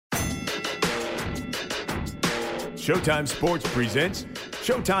Showtime Sports presents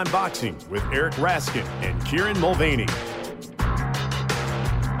Showtime Boxing with Eric Raskin and Kieran Mulvaney.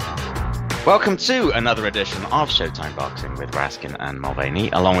 Welcome to another edition of Showtime Boxing with Raskin and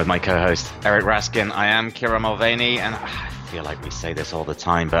Mulvaney. Along with my co-host Eric Raskin, I am Kieran Mulvaney, and I feel like we say this all the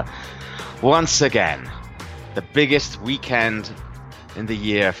time, but once again, the biggest weekend in the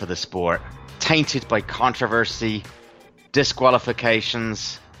year for the sport, tainted by controversy,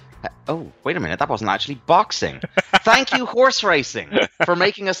 disqualifications. Oh, wait a minute, that wasn't actually boxing. Thank you, horse racing, for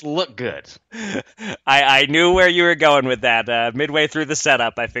making us look good. I knew where you were going with that. Midway through the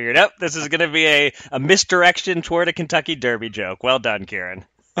setup, I figured, this is going to be a misdirection toward a Kentucky Derby joke. Well done, Kieran.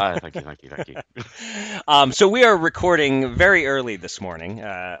 Thank you. So we are recording very early this morning,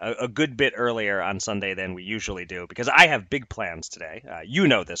 a good bit earlier on Sunday than we usually do, because I have big plans today. You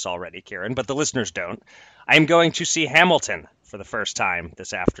know this already, Kieran, but the listeners don't. I am going to see Hamilton for the first time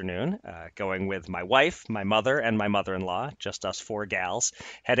this afternoon, going with my wife, my mother, and my mother-in-law, just us four gals,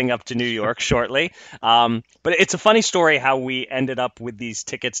 heading up to New York shortly. But it's a funny story how we ended up with these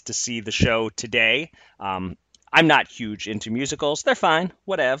tickets to see the show today. I'm not huge into musicals. They're fine,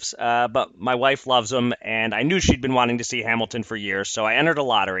 whatevs. But my wife loves them, and I knew she'd been wanting to see Hamilton for years, so I entered a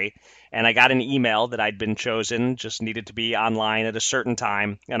lottery, and I got an email that I'd been chosen, just needed to be online at a certain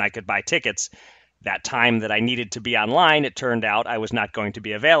time, and I could buy tickets. That time that I needed to be online, it turned out I was not going to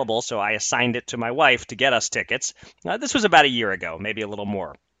be available, so I assigned it to my wife to get us tickets. This was about a year ago, maybe a little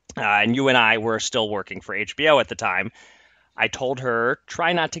more. And you and I were still working for HBO at the time. I told her,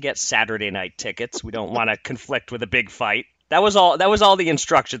 try not to get Saturday night tickets. We don't want to conflict with a big fight. That was all the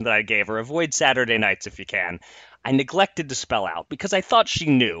instruction that I gave her. Avoid Saturday nights if you can. I neglected to spell out because I thought she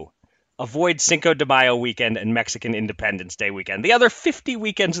knew. Avoid Cinco de Mayo weekend and Mexican Independence Day weekend. The other 50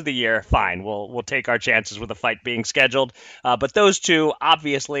 weekends of the year, fine. We'll take our chances with a fight being scheduled. But those two,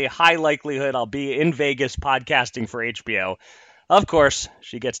 obviously, high likelihood I'll be in Vegas podcasting for HBO. Of course,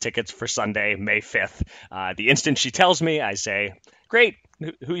 she gets tickets for Sunday, May 5th. The instant she tells me, I say, great,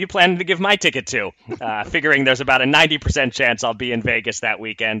 who you planning to give my ticket to? Figuring there's about a 90% chance I'll be in Vegas that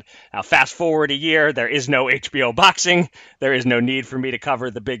weekend. Now, fast forward a year, there is no HBO boxing. There is no need for me to cover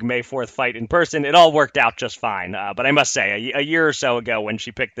the big May 4th fight in person. It all worked out just fine. But I must say, a year or so ago when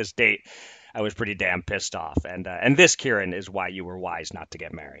she picked this date, I was pretty damn pissed off. And this, Kieran, is why you were wise not to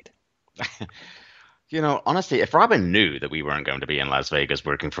get married. You know, honestly, if Robin knew that we weren't going to be in Las Vegas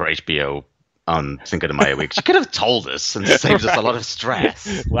working for HBO on Cinco de Mayo week, she could have told us and saved us a lot of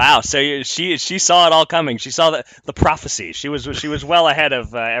stress. Wow, so she saw it all coming. She saw the prophecy. She was well ahead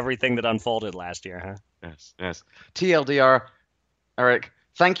of everything that unfolded last year, huh? Yes. TLDR, Eric,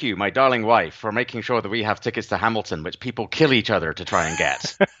 thank you, my darling wife, for making sure that we have tickets to Hamilton, which people kill each other to try and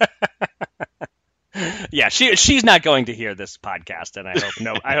get. Yeah, she's not going to hear this podcast,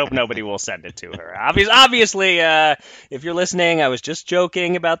 and I hope nobody will send it to her. Obviously, if you're listening, I was just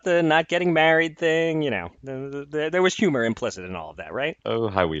joking about the not getting married thing. You know, there was humor implicit in all of that, right? Oh,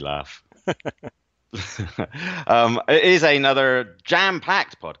 how we laugh. It is another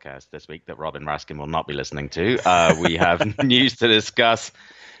jam-packed podcast this week that Robin Raskin will not be listening to. We have news to discuss,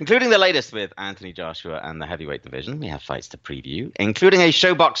 including the latest with Anthony Joshua and the heavyweight division. We have fights to preview, including a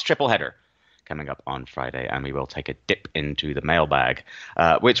Showbox triple header coming up on Friday, and we will take a dip into the mailbag,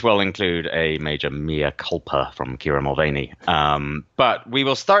 which will include a major mea culpa from Kieran Mulvaney. But we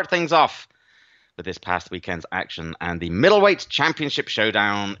will start things off with this past weekend's action and the middleweight championship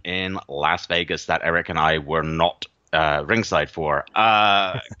showdown in Las Vegas that Eric and I were not ringside for.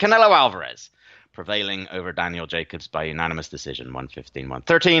 Canelo Alvarez prevailing over Daniel Jacobs by unanimous decision,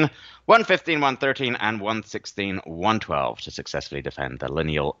 115-113, 115-113, and 116-112 to successfully defend the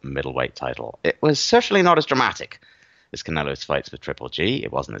lineal middleweight title. It was certainly not as dramatic as Canelo's fights with Triple G.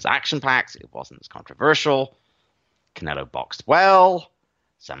 It wasn't as action-packed. It wasn't as controversial. Canelo boxed well.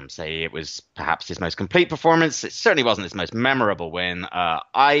 Some say it was perhaps his most complete performance. It certainly wasn't his most memorable win.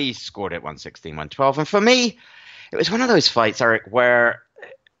 I scored it 116-112, and for me, it was one of those fights, Eric, where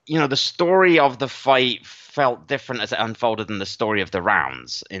the story of the fight felt different as it unfolded than the story of the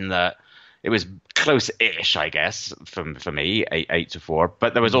rounds, in that it was close-ish, I guess, for me, 8-4.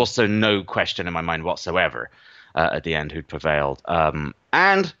 But there was also no question in my mind whatsoever at the end who'd prevailed.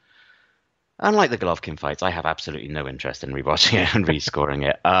 And unlike the Golovkin fights, I have absolutely no interest in rewatching it and rescoring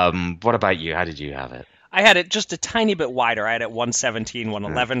it. What about you? How did you have it? I had it just a tiny bit wider. I had it 117,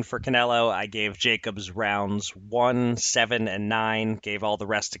 111 for Canelo. I gave Jacobs rounds 1, 7, and 9. Gave all the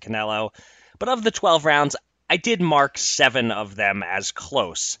rest to Canelo. But of the 12 rounds, I did mark 7 of them as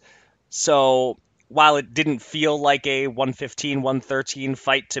close. So while it didn't feel like a 115, 113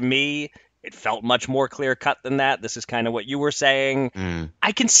 fight to me, It felt much more clear-cut than that. This is kind of what you were saying.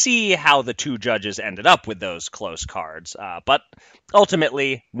 I can see how the two judges ended up with those close cards. But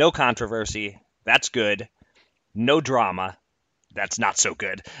ultimately, no controversy. That's good. No drama. That's not so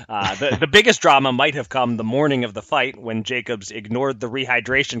good. The biggest drama might have come the morning of the fight when Jacobs ignored the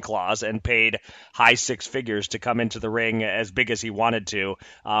rehydration clause and paid high six figures to come into the ring as big as he wanted to.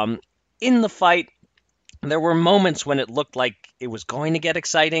 In the fight, there were moments when it looked like it was going to get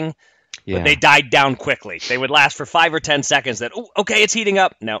exciting, but they died down quickly. They would last for 5 or 10 seconds. That, okay, it's heating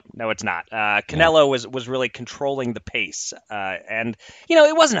up. No, it's not. Canelo was really controlling the pace. And,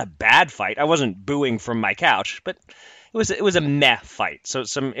 it wasn't a bad fight. I wasn't booing from my couch, but it was a meh fight. So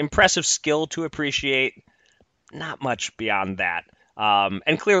some impressive skill to appreciate, not much beyond that.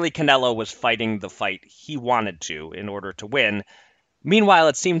 And clearly Canelo was fighting the fight he wanted to in order to win. Meanwhile,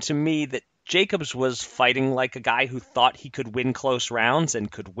 it seemed to me that Jacobs was fighting like a guy who thought he could win close rounds and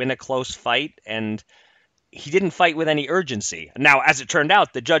could win a close fight, and he didn't fight with any urgency. Now, as it turned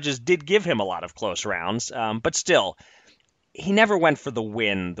out, the judges did give him a lot of close rounds, but still, he never went for the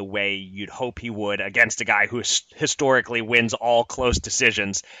win the way you'd hope he would against a guy who historically wins all close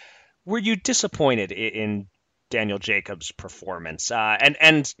decisions. Were you disappointed in Daniel Jacobs' performance?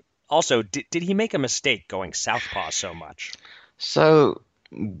 And also, did he make a mistake going southpaw so much? So,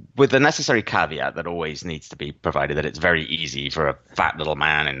 with the necessary caveat that always needs to be provided, that it's very easy for a fat little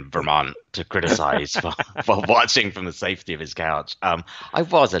man in Vermont to criticize for watching from the safety of his couch. I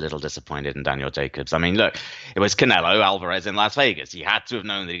was a little disappointed in Daniel Jacobs. I mean, look, it was Canelo Alvarez in Las Vegas. He had to have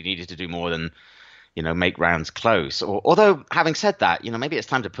known that he needed to do more than, make rounds close. Although, having said that, maybe it's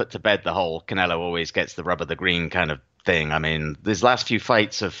time to put to bed the whole Canelo always gets the rub of the green kind of thing. I mean, these last few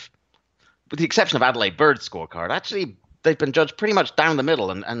fights with the exception of Adelaide Bird's scorecard, actually, they've been judged pretty much down the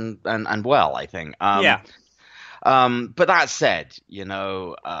middle and well, I think. But that said,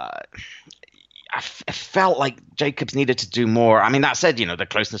 I felt like Jacobs needed to do more. I mean, that said, the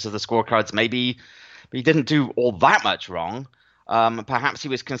closeness of the scorecards, maybe he didn't do all that much wrong. Perhaps he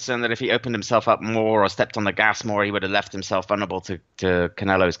was concerned that if he opened himself up more or stepped on the gas more, he would have left himself vulnerable to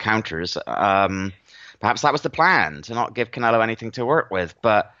Canelo's counters. Perhaps that was the plan, to not give Canelo anything to work with.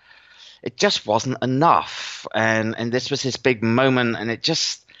 But it just wasn't enough. And this was his big moment. And it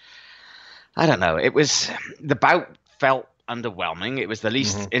just, I don't know. The bout felt underwhelming. It was the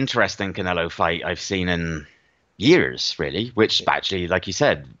least interesting Canelo fight I've seen in years, really, which actually, like you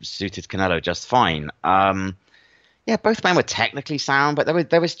said, suited Canelo just fine. Both men were technically sound, but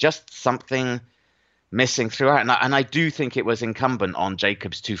there was just something missing throughout. And I do think it was incumbent on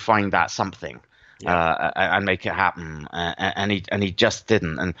Jacobs to find that something. And make it happen, and he just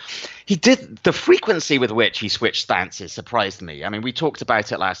didn't. And he did. The frequency with which he switched stances surprised me. I mean, we talked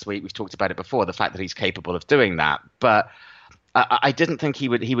about it last week. We've talked about it before. The fact that he's capable of doing that, but I didn't think he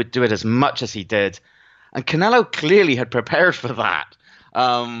would do it as much as he did. And Canelo clearly had prepared for that.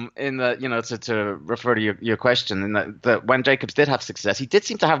 In the to refer to your question, in that when Jacobs did have success, he did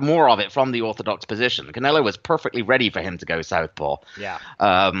seem to have more of it from the orthodox position. Canelo was perfectly ready for him to go southpaw. I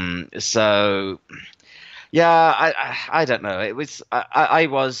don't know. It was I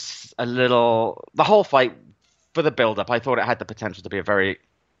was a little, the whole fight, for the build up, I thought it had the potential to be a very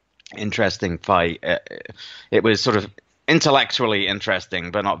interesting fight. It was sort of intellectually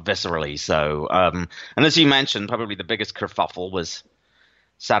interesting, but not viscerally so. And as you mentioned, probably the biggest kerfuffle was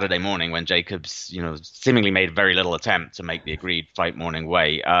Saturday morning when Jacobs, seemingly made very little attempt to make the agreed fight morning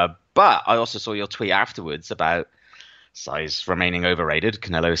weight. But I also saw your tweet afterwards about size remaining overrated,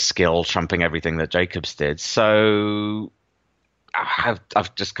 Canelo's skill trumping everything that Jacobs did. So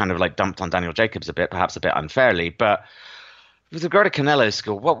I've just kind of like dumped on Daniel Jacobs a bit, perhaps a bit unfairly. But with regard to Canelo's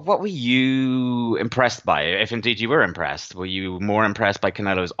skill, what were you impressed by? If indeed you were impressed, were you more impressed by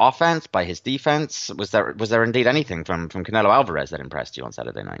Canelo's offense, by his defense? Was there indeed anything from Canelo Alvarez that impressed you on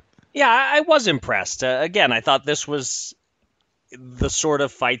Saturday night? Yeah, I was impressed. Again, I thought this was the sort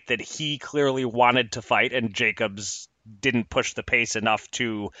of fight that he clearly wanted to fight, and Jacobs didn't push the pace enough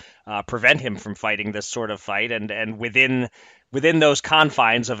to prevent him from fighting this sort of fight. And within those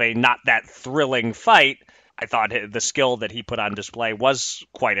confines of a not that thrilling fight, I thought the skill that he put on display was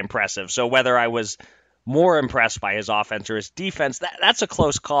quite impressive. So whether I was more impressed by his offense or his defense, that's a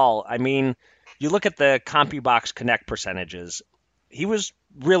close call. I mean, you look at the CompuBox Connect percentages, he was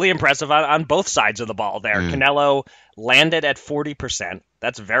really impressive on both sides of the ball there. Canelo landed at 40%.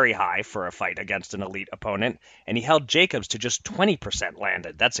 That's very high for a fight against an elite opponent. And he held Jacobs to just 20%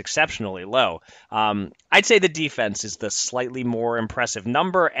 landed. That's exceptionally low. I'd say the defense is the slightly more impressive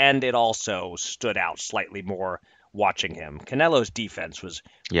number, and it also stood out slightly more watching him. Canelo's defense was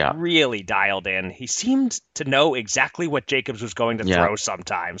Yeah. really dialed in. He seemed to know exactly what Jacobs was going to throw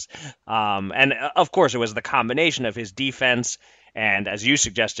sometimes. And of course, it was the combination of his defense and, as you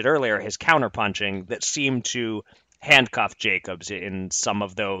suggested earlier, his counterpunching that seemed to handcuff Jacobs in some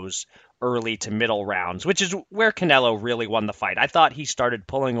of those early to middle rounds, which is where Canelo really won the fight. I thought he started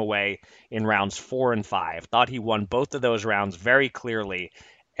pulling away in rounds 4 and 5. Thought he won both of those rounds very clearly,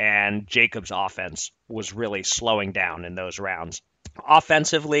 and Jacobs' offense was really slowing down in those rounds.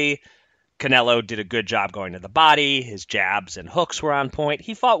 Offensively, Canelo did a good job going to the body. His jabs and hooks were on point.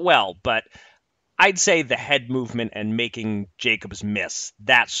 He fought well, but I'd say the head movement and making Jacobs miss,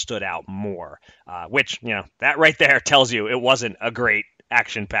 that stood out more, which, that right there tells you it wasn't a great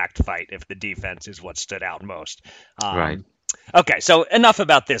action-packed fight if the defense is what stood out most. Right. Okay, so enough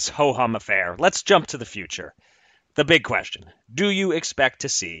about this ho-hum affair. Let's jump to the future. The big question, do you expect to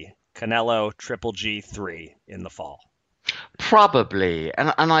see Canelo Triple G3 in the fall? Probably.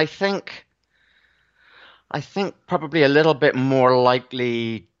 And I think probably a little bit more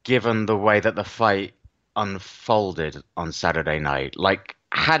likely given the way that the fight unfolded on Saturday night. Like,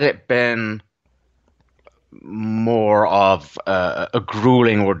 had it been more of a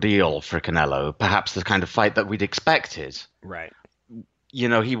grueling ordeal for Canelo, perhaps the kind of fight that we'd expected. Right.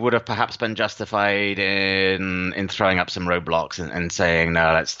 He would have perhaps been justified in throwing up some roadblocks and saying,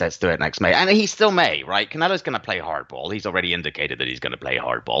 no, let's do it next May. And he still may, right? Canelo's going to play hardball. He's already indicated that he's going to play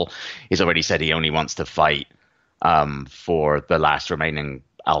hardball. He's already said he only wants to fight for the last remaining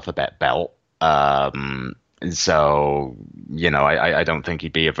alphabet belt. So, I don't think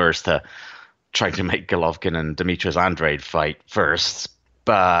he'd be averse to trying to make Golovkin and Demetrius Andrade fight first.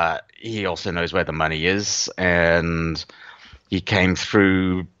 But he also knows where the money is, and he came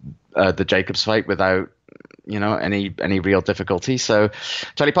through the Jacobs fight without, any real difficulty. So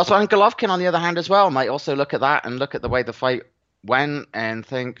totally possible. And Golovkin, on the other hand, as well, might also look at that and look at the way the fight went and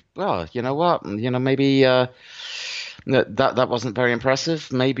think, well, you know what, maybe that wasn't very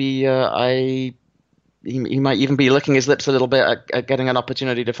impressive. Maybe he might even be licking his lips a little bit at getting an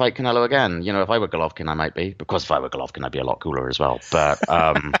opportunity to fight Canelo again. If I were Golovkin, I might be. Of course, if I were Golovkin, I'd be a lot cooler as well. But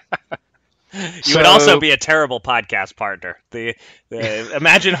you would also be a terrible podcast partner.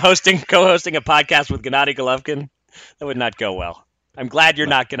 Imagine co-hosting a podcast with Gennady Golovkin. That would not go well. I'm glad you're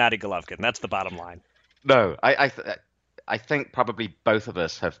not Gennady Golovkin. That's the bottom line. No, I think probably both of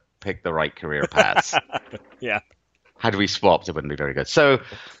us have picked the right career paths. Yeah. Had we swapped, it wouldn't be very good. So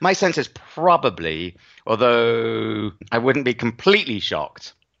my sense is probably, although I wouldn't be completely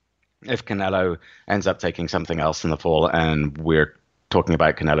shocked if Canelo ends up taking something else in the fall, and we're talking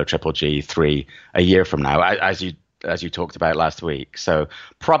about Canelo Triple G3 a year from now, as you talked about last week. So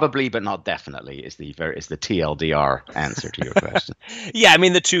probably, but not definitely, is the TLDR answer to your question. Yeah, I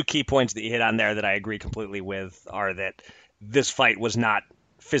mean, the two key points that you hit on there that I agree completely with are that this fight was not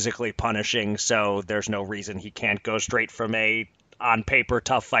physically punishing, so there's no reason he can't go straight from a on-paper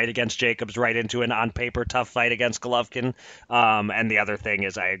tough fight against Jacobs right into an on-paper tough fight against Golovkin. And the other thing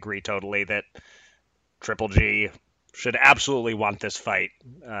is I agree totally that Triple G should absolutely want this fight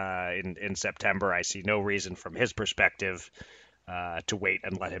in September. I see no reason from his perspective to wait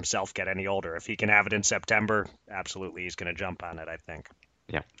and let himself get any older. If he can have it in September, absolutely he's going to jump on it, I think.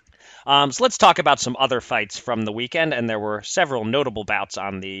 Yeah. So let's talk about some other fights from the weekend, and there were several notable bouts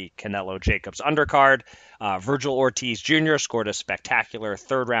on the Canelo-Jacobs undercard. Virgil Ortiz Jr. scored a spectacular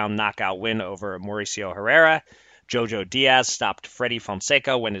third-round knockout win over Mauricio Herrera. Jojo Diaz stopped Freddie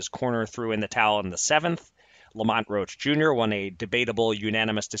Fonseca when his corner threw in the towel in the 7th. Lamont Roach Jr. won a debatable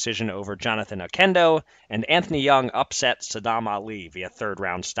unanimous decision over Jonathan Oquendo, and Anthony Young upset Saddam Ali via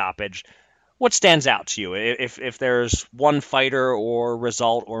third-round stoppage. What stands out to you? If there's one fighter or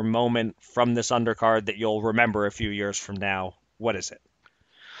result or moment from this undercard that you'll remember a few years from now, what is it?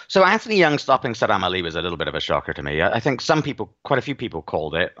 So Anthony Young stopping Saddam Ali was a little bit of a shocker to me. I think quite a few people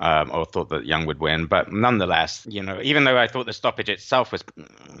called it or thought that Young would win. But nonetheless, even though I thought the stoppage itself was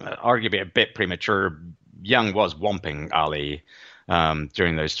arguably a bit premature, Young was whomping Ali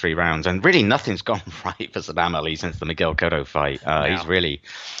during those 3 rounds. And really nothing's gone right for Saddam Ali since the Miguel Cotto fight. He's really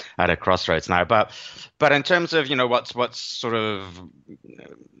at a crossroads now. But in terms of, what's sort of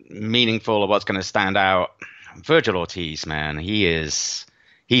meaningful or what's going to stand out, Virgil Ortiz, man, he's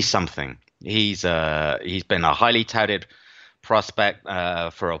something. He's been a highly touted prospect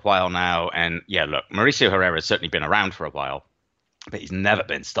for a while now. And yeah, look, Mauricio Herrera has certainly been around for a while, but he's never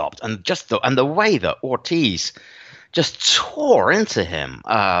been stopped. And the way that Ortiz just tore into him,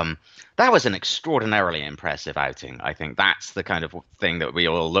 that that was an extraordinarily impressive outing. I think that's the kind of thing that we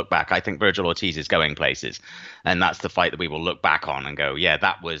all look back. I think Virgil Ortiz is going places, and that's the fight that we will look back on and go, yeah,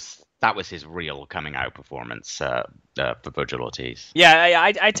 that was his real coming out performance for Virgil Ortiz.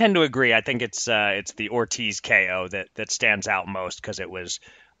 Yeah, I tend to agree. I think it's the Ortiz KO that stands out most because it was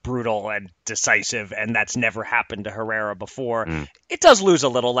brutal and decisive, and that's never happened to Herrera before. It does lose a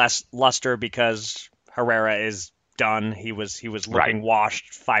little less luster because Herrera is done. He was looking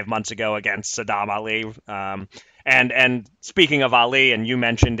washed 5 months ago against Saddam Ali. And speaking of Ali, and you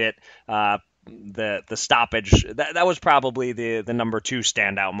mentioned it, the stoppage, that was probably the number 2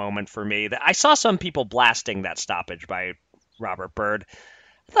 standout moment for me. I saw some people blasting that stoppage by Robert Byrd.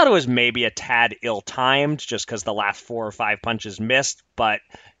 I thought it was maybe a tad ill-timed just because the last 4 or 5 punches missed, but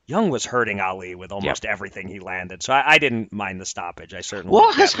Young was hurting Ali with almost everything he landed, so I didn't mind the stoppage. I certainly.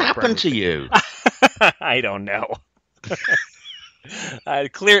 What has happened to you? I don't know.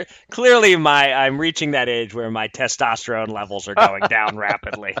 Clearly, I'm reaching that age where my testosterone levels are going down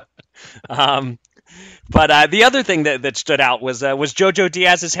rapidly. But the other thing that stood out was Jojo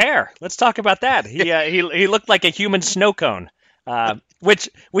Diaz's hair. Let's talk about that. He looked like a human snow cone.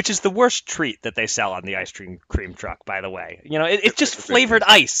 Which is the worst treat that they sell on the ice cream truck, by the way. You know, it's just flavored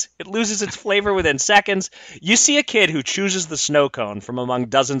ice. It loses its flavor within seconds. You see a kid who chooses the snow cone from among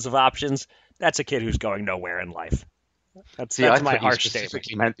dozens of options, that's a kid who's going nowhere in life. That's my harsh statement.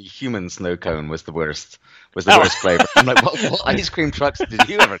 You meant the human snow cone was the worst flavor. I'm like, what ice cream trucks did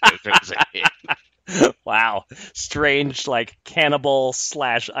you ever go through as a kid? Wow. Strange, like,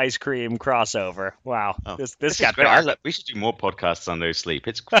 cannibal/ice cream crossover. Wow. This got dark. We should do more podcasts on No Sleep.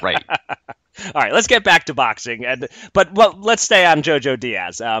 It's great. All right, let's get back to boxing. But let's stay on Jojo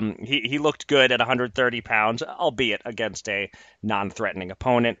Diaz. He looked good at 130 pounds, albeit against a non-threatening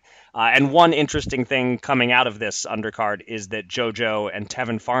opponent. And one interesting thing coming out of this undercard is that Jojo and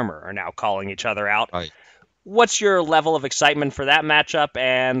Tevin Farmer are now calling each other out. Right. What's your level of excitement for that matchup,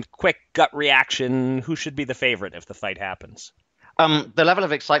 and quick gut reaction? Who should be the favorite if the fight happens? The level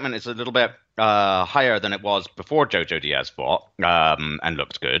of excitement is a little bit higher than it was before Jojo Diaz fought and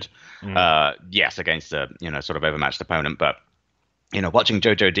looked good. Yes, against a sort of overmatched opponent, but watching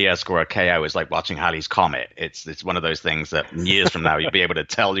Jojo Diaz score a KO is like watching Halley's Comet. It's one of those things that years from now you'll be able to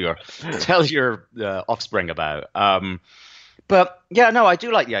tell your offspring about. But yeah, no, I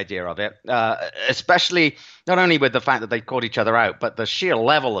do like the idea of it, especially not only with the fact that they called each other out, but the sheer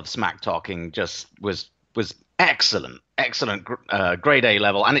level of smack talking just was excellent, grade A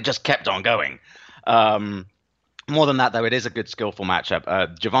level, and it just kept on going. More than that, though, it is a good, skillful matchup.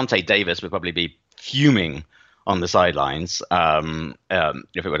 Gervonta Davis would probably be fuming on the sidelines if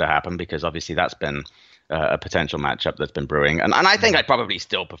it were to happen, because obviously that's been a potential matchup that's been brewing. And I think I'd probably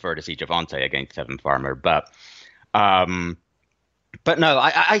still prefer to see Gervonta against Tevin Farmer, but no,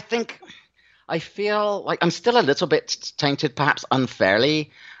 I feel like I'm still a little bit tainted, perhaps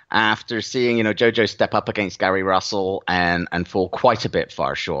unfairly, after seeing Jojo step up against Gary Russell and fall quite a bit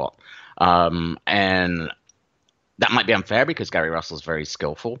far short. And that might be unfair because Gary Russell's very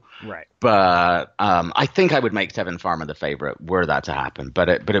skillful. Right. But I think I would make Tevin Farmer the favorite were that to happen. But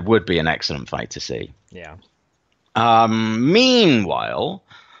it would be an excellent fight to see. Yeah. Meanwhile,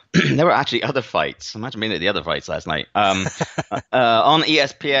 there were actually other fights. Imagine being at the other fights last night. On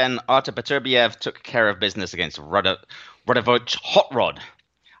ESPN, Artur Beterbiev took care of business against Radovich Hot Rod.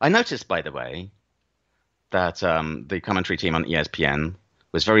 I noticed, by the way, that the commentary team on ESPN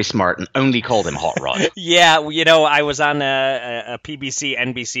was very smart and only called him Hot Rod. Yeah, I was on a PBC,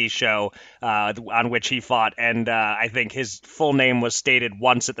 NBC show on which he fought, and I think his full name was stated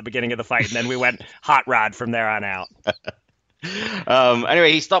once at the beginning of the fight, and then we went Hot Rod from there on out.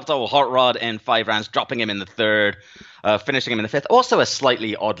 Anyway, he stopped old Hot Rod in 5 rounds, dropping him in the 3rd, finishing him in the 5th. Also a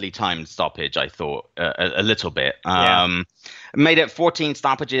slightly oddly timed stoppage, I thought, a little bit. Made it 14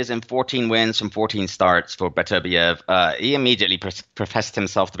 stoppages and 14 wins from 14 starts for Beterbiev. He immediately professed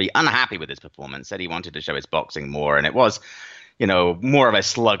himself to be unhappy with his performance, said he wanted to show his boxing more, and it was more of a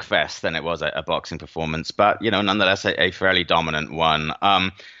slugfest than it was a boxing performance, but nonetheless a fairly dominant one.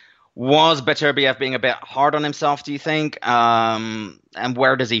 Was Beterbiev being a bit hard on himself, do you think? And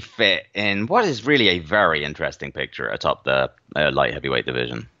where does he fit in what is really a very interesting picture atop the light heavyweight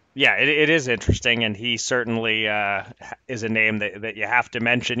division? Yeah, it is interesting, and he certainly is a name that you have to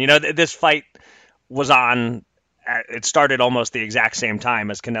mention. This fight was on, it started almost the exact same time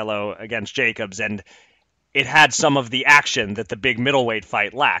as Canelo against Jacobs, and it had some of the action that the big middleweight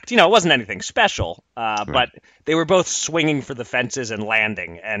fight lacked. It wasn't anything special, but they were both swinging for the fences and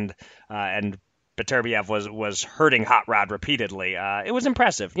landing. And Beterbiev was hurting Hot Rod repeatedly, it was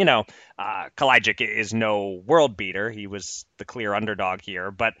impressive. Kalajdzic is no world beater. He was the clear underdog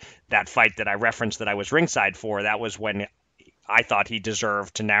here. But that fight that I referenced that I was ringside for, that was when I thought he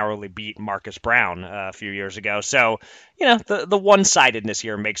deserved to narrowly beat Marcus Brown a few years ago. So, the one-sidedness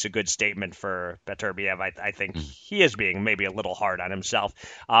here makes a good statement for Beterbiev. I think he is being maybe a little hard on himself.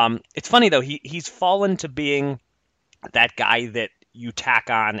 It's funny, though. He's fallen to being that guy that you tack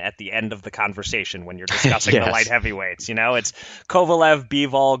on at the end of the conversation when you're discussing the light heavyweights. It's Kovalev,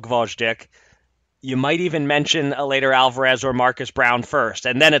 Bivol, Gvozdyk. You might even mention a later Alvarez or Marcus Brown first.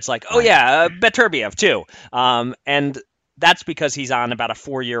 And then it's like, Beterbiev too. And that's because he's on about a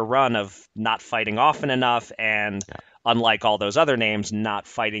 4-year run of not fighting often enough and unlike all those other names, not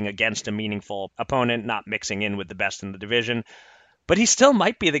fighting against a meaningful opponent, not mixing in with the best in the division. But he still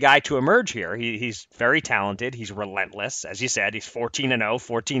might be the guy to emerge here. He's very talented. He's relentless. As you said, he's 14-0,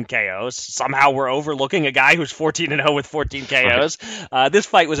 14 KOs. Somehow we're overlooking a guy who's 14-0 with 14 KOs. This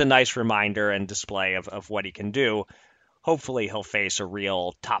fight was a nice reminder and display of what he can do. Hopefully he'll face a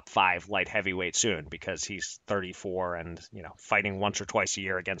real top 5 light heavyweight soon because he's 34 and, fighting once or twice a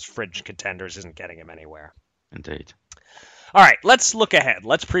year against fringe contenders isn't getting him anywhere. Indeed. All right, let's look ahead.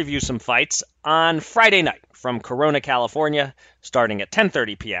 Let's preview some fights on Friday night from Corona, California, starting at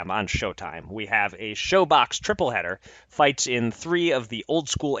 10:30 p.m. on Showtime. We have a ShoBox tripleheader, fights in 3 of the old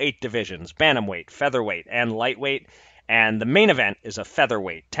school 8 divisions, bantamweight, featherweight, and lightweight. And the main event is a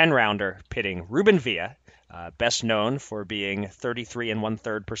featherweight 10-rounder pitting Ruben Villa, best known for being 33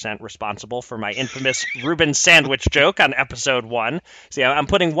 1/3% responsible for my infamous Ruben sandwich joke on episode 1. See, I'm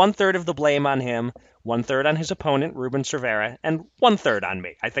putting 1/3 of the blame on him, 1/3 on his opponent, Ruben Cervera, and 1/3 on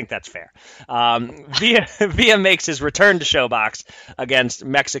me. I think that's fair. Villa makes his return to ShoBox against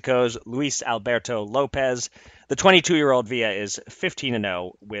Mexico's Luis Alberto Lopez. The 22-year-old Villa is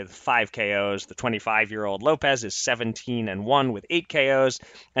 15-0 with 5 KOs. The 25-year-old Lopez is 17-1 with 8 KOs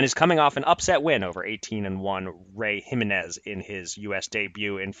and is coming off an upset win over 18-1 Ray Jimenez in his U.S.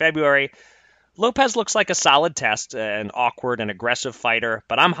 debut in February. Lopez looks like a solid test, an awkward and aggressive fighter,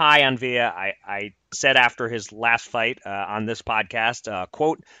 but I'm high on Villa. I said after his last fight on this podcast,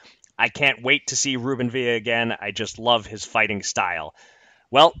 quote, "I can't wait to see Ruben Villa again. I just love his fighting style."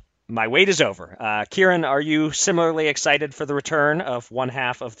 Well, my wait is over. Kieran, are you similarly excited for the return of one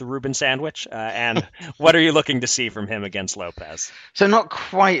half of the Ruben sandwich? And what are you looking to see from him against Lopez? So not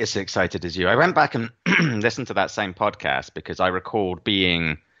quite as excited as you. I went back and listened to that same podcast because I recalled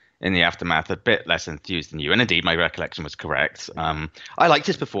being in the aftermath a bit less enthused than you. And indeed, my recollection was correct. I liked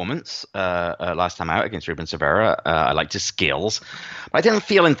his performance last time out against Ruben Cervera. I liked his skills. But I didn't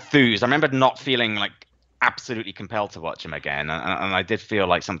feel enthused. I remember not feeling absolutely compelled to watch him again. And I did feel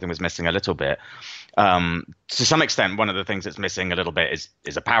like something was missing a little bit. To some extent, one of the things that's missing a little bit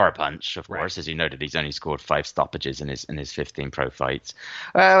is a power punch, of course. As you noted, he's only scored 5 stoppages in his 15 pro fights,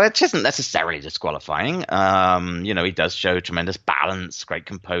 which isn't necessarily disqualifying. He does show tremendous balance, great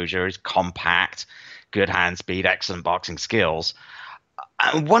composure, he's compact, good hand speed, excellent boxing skills.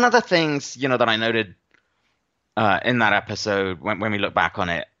 One of the things, that I noted in that episode when we look back on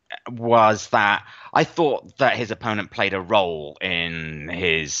it was that I thought that his opponent played a role in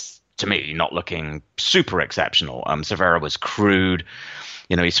his, to me, not looking super exceptional. Cervera was crude.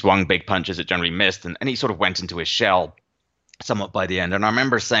 He swung big punches that generally missed, and he sort of went into his shell somewhat by the end. And I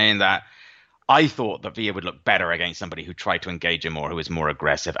remember saying that I thought that Villa would look better against somebody who tried to engage him more, who was more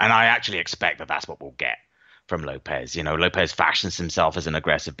aggressive. And I actually expect that that's what we'll get from Lopez. Lopez fashions himself as an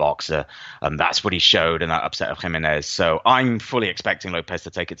aggressive boxer. That's what he showed in that upset of Jimenez. So I'm fully expecting Lopez to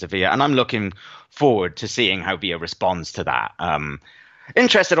take it to Villa, and I'm looking forward to seeing how Villa responds to that.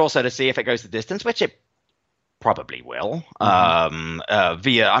 Interested also to see if it goes the distance, which it probably will.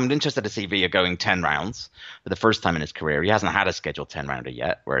 Villa, I'm interested to see Villa going 10 rounds for the first time in his career. He hasn't had a scheduled 10-rounder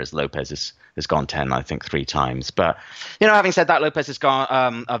yet, whereas Lopez has gone 10, I think, 3 times. But, having said that, Lopez has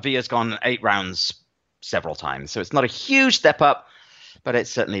gone, Villa's gone 8 rounds several times. So it's not a huge step up, but it's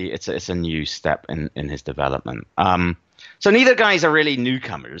certainly it's a new step in his development. So neither guys are really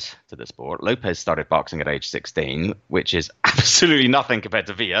newcomers to the sport. Lopez started boxing at age 16, which is absolutely nothing compared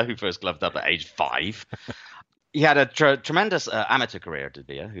to Villa, who first gloved up at age 5. He had a tremendous amateur career to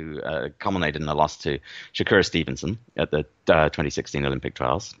Villa, who culminated in a loss to Shakur Stevenson at the 2016 Olympic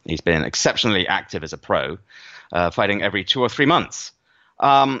trials. He's been exceptionally active as a pro, fighting every 2 or 3 months.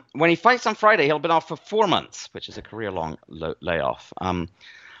 When he fights on Friday, he'll have been off for 4 months, which is a career-long layoff.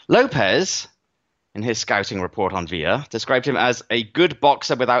 Lopez, in his scouting report on Villa, described him as a good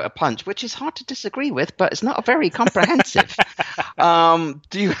boxer without a punch, which is hard to disagree with, but it's not very comprehensive.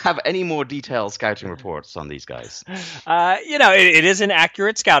 Do you have any more detailed scouting reports on these guys? It is an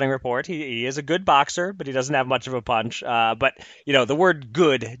accurate scouting report. He is a good boxer, but he doesn't have much of a punch. But the word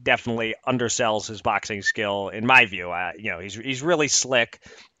 "good" definitely undersells his boxing skill, in my view. He's really slick,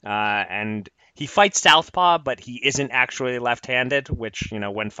 and he fights southpaw, but he isn't actually left-handed. Which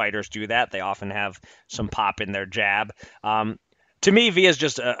when fighters do that, they often have some pop in their jab. To me, Villa's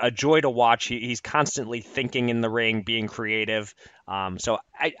just a joy to watch. He's constantly thinking in the ring, being creative. So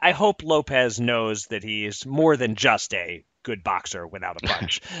I hope Lopez knows that he's more than just a good boxer without a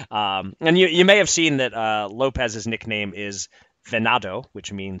punch. And you may have seen that Lopez's nickname is Venado,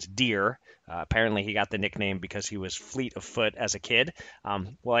 which means deer. Apparently, he got the nickname because he was fleet of foot as a kid.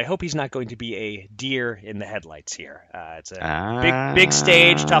 Well, I hope he's not going to be a deer in the headlights here. It's a big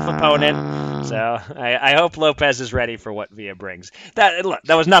stage, tough opponent. So I hope Lopez is ready for what Villa brings. That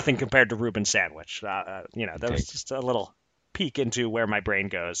was nothing compared to Ruben Sandwich. That was just a little peek into where my brain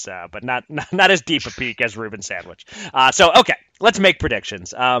goes, but not as deep a peek as Ruben Sandwich. Okay, let's make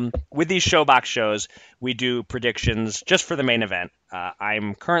predictions. With these ShoBox shows, we do predictions just for the main event.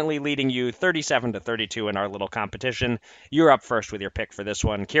 I'm currently leading you 37-32 in our little competition. You're up first with your pick for this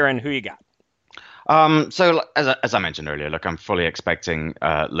one. Kieran, who you got? So as I mentioned earlier, look, I'm fully expecting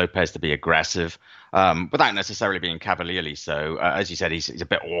Lopez to be aggressive, without necessarily being cavalierly so. As you said, he's a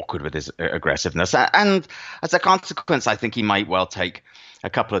bit awkward with his aggressiveness, and as a consequence, I think he might well take a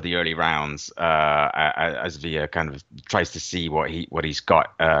couple of the early rounds as Villa kind of tries to see what he's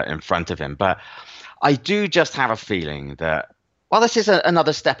got in front of him. But I do just have a feeling that, well, this is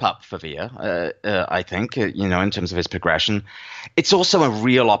another step up for Villa, I think, in terms of his progression. It's also a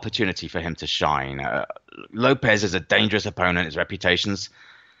real opportunity for him to shine. Lopez is a dangerous opponent. His reputation's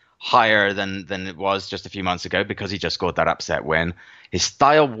higher than it was just a few months ago because he just scored that upset win. His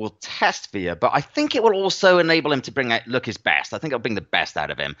style will test Villa, but I think it will also enable him to look his best. I think it'll bring the best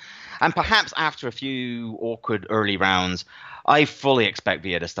out of him. And perhaps after a few awkward early rounds, I fully expect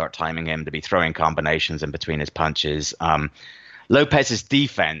Villa to start timing him, to be throwing combinations in between his punches. Lopez's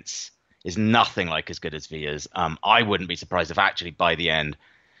defense is nothing like as good as Villa's. I wouldn't be surprised if actually by the end,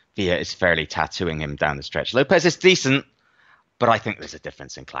 Villa is fairly tattooing him down the stretch. Lopez is decent, but I think there's a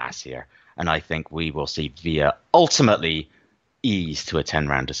difference in class here. And I think we will see Villa ultimately ease to a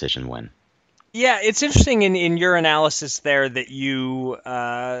 10-round decision win. Yeah, it's interesting in your analysis there that you,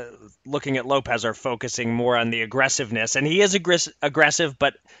 looking at Lopez, are focusing more on the aggressiveness. And he is aggressive,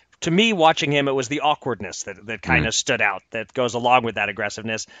 but to me, watching him, it was the awkwardness that kind of stood out that goes along with that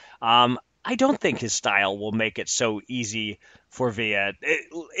aggressiveness. I don't think his style will make it so easy for Villa.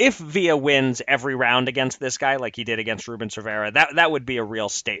 If Villa wins every round against this guy, like he did against Ruben Cervera, that would be a real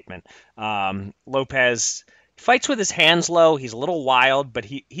statement. Lopez fights with his hands low. He's a little wild, but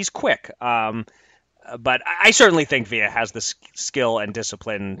he's quick. But I certainly think Villa has the skill and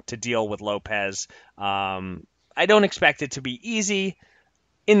discipline to deal with Lopez. I don't expect it to be easy.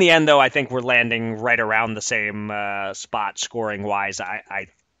 In the end, though, I think we're landing right around the same spot scoring-wise. I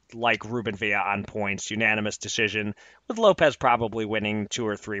like Ruben Villa on points, unanimous decision, with Lopez probably winning 2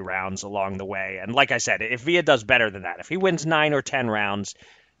 or 3 rounds along the way. And like I said, if Villa does better than that, if he wins 9 or 10 rounds,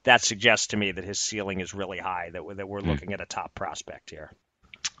 that suggests to me that his ceiling is really high, that we're looking at a top prospect here.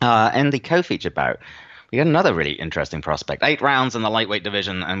 And the co-featured bout, we got another really interesting prospect. 8 rounds in the lightweight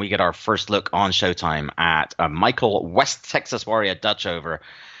division, and we get our first look on Showtime at Michael West Texas Warrior Dutchover,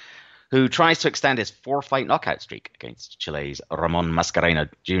 who tries to extend his 4-fight knockout streak against Chile's Ramon Mascarena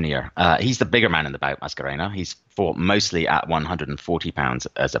Jr. He's the bigger man in the bout, Mascarena. He's fought mostly at 140 pounds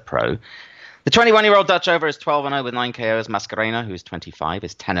as a pro. The 21-year-old Dutchover is 12-0 with 9 KOs. Mascarena, who's 25,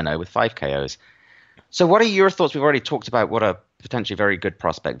 is 10-0 with 5 KOs. So what are your thoughts? We've already talked about what a potentially very good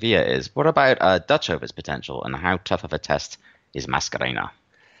prospect Villa is. What about Dutchover's potential, and how tough of a test is Mascarena?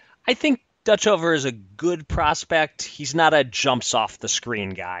 I think Dutchover is a good prospect. He's not a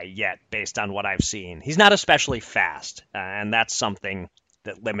jumps-off-the-screen guy yet, based on what I've seen. He's not especially fast, and that's something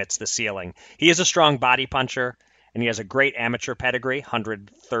that limits the ceiling. He is a strong body puncher, and he has a great amateur pedigree,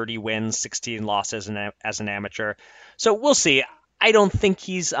 130 wins, 16 losses as an amateur. So we'll see. I don't think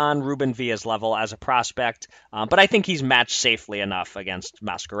he's on Ruben Villa's level as a prospect, but I think he's matched safely enough against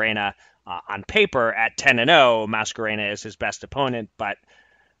Mascarena. On paper, at 10-0, Mascarena is his best opponent, but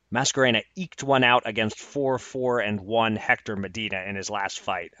Mascarena eked one out against 4-4-1 Hector Medina in his last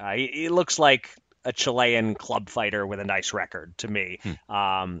fight. He looks like a Chilean club fighter with a nice record to me,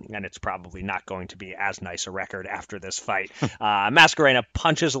 and it's probably not going to be as nice a record after this fight. Mascarena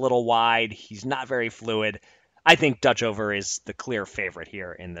punches a little wide. He's not very fluid. I think Dutchover is the clear favorite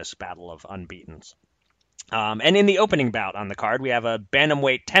here in this battle of unbeatens. And in the opening bout on the card, we have a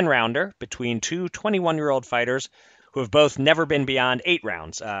bantamweight 10-rounder between two 21-year-old fighters who have both never been beyond 8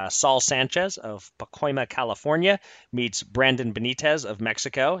 rounds. Saul Sanchez of Pacoima, California, meets Brandon Benitez of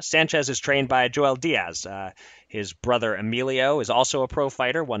Mexico. Sanchez is trained by Joel Diaz. His brother Emilio is also a pro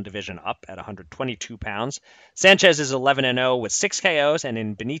fighter, one division up at 122 pounds. Sanchez is 11-0 with 6 KOs, and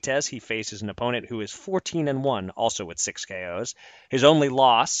in Benitez, he faces an opponent who is 14-1, also with 6 KOs. His only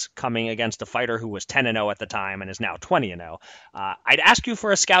loss coming against a fighter who was 10-0 at the time and is now 20-0. I'd ask you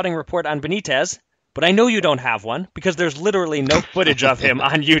for a scouting report on Benitez, but I know you don't have one because there's literally no footage of him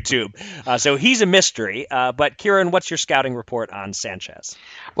on YouTube. So he's a mystery. But Kieran, what's your scouting report on Sanchez?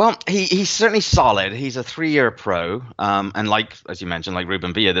 Well, he's certainly solid. He's a 3-year pro. And like, as you mentioned, like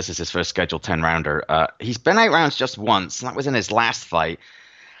Ruben Villa, this is his first scheduled 10-rounder. He's been 8 rounds just once, and that was in his last fight.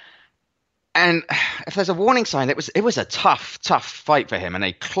 And if there's a warning sign, it was a tough fight for him and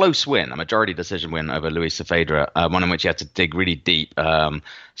a close win, a majority decision win over Luis Saavedra, one in which he had to dig really deep.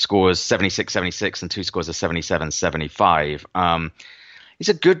 Scores 76-76 and 2 scores of 77-75. He's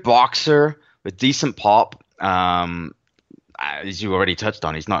a good boxer with decent pop. As you already touched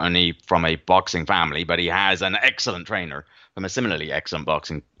on, he's not only from a boxing family, but he has an excellent trainer from a similarly excellent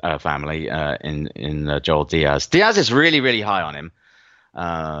boxing family in Joel Diaz. Diaz is really, really high on him.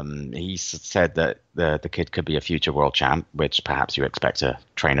 He said that the kid could be a future world champ, which perhaps you expect a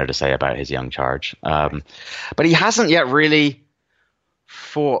trainer to say about his young charge. But he hasn't yet really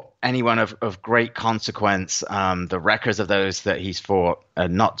fought anyone of great consequence. The records of those that he's fought are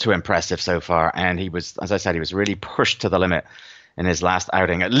not too impressive so far. And he was, as I said, he was really pushed to the limit in his last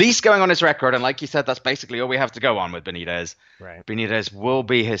outing, at least going on his record. And like you said, that's basically all we have to go on with Benitez. Right. Benitez will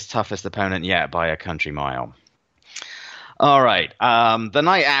be his toughest opponent yet by a country mile. All right. The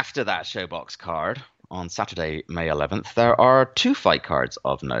night after that Showbox card, on Saturday, May 11th, there are 2 fight cards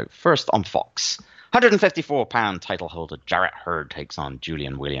of note. First on Fox, 154-pound title holder Jarrett Hurd takes on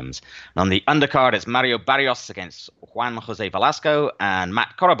Julian Williams. And on the undercard, it's Mario Barrios against Juan Jose Velasco and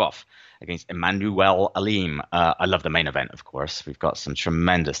Matt Korobov against Emmanuel Alim. I love the main event, of course. We've got some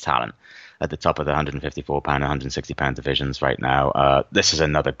tremendous talent at the top of the 154-pound and 160-pound divisions right now. This is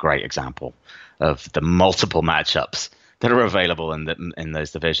another great example of the multiple matchups that are available in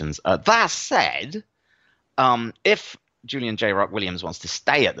those divisions. That said, if Julian J. Rock Williams wants to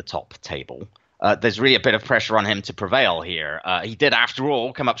stay at the top table, there's really a bit of pressure on him to prevail here. He did, after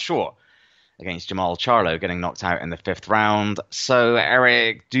all, come up short against Jamal Charlo, getting knocked out in the 5th round. So,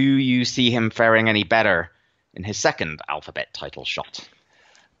 Eric, do you see him faring any better in his second Alphabet title shot?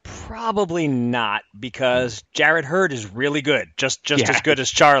 Probably not, because Jarrett Hurd is really good, just as good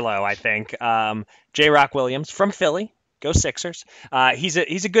as Charlo, I think. J. Rock Williams from Philly. Go Sixers. He's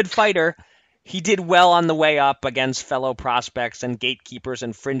a good fighter. He did well on the way up against fellow prospects and gatekeepers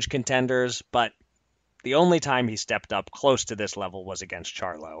and fringe contenders, but the only time he stepped up close to this level was against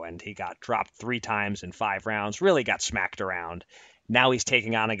Charlo, and he got dropped 3 times in 5 rounds, really got smacked around. Now he's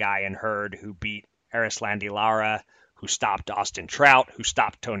taking on a guy in Hurd who beat Erislandy Lara, who stopped Austin Trout, who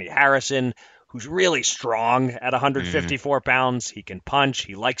stopped Tony Harrison, who's really strong at 154 pounds. He can punch.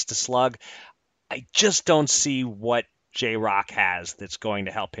 He likes to slug. I just don't see what J-Rock has that's going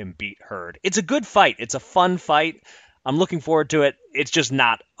to help him beat Hurd. It's a good fight. It's a fun fight. I'm looking forward to it. It's just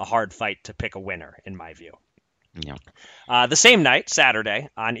not a hard fight to pick a winner, in my view. Yeah. The same night, Saturday,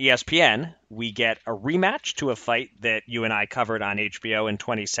 on ESPN, we get a rematch to a fight that you and I covered on HBO in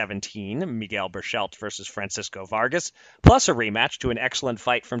 2017, Miguel Berchelt versus Francisco Vargas, plus a rematch to an excellent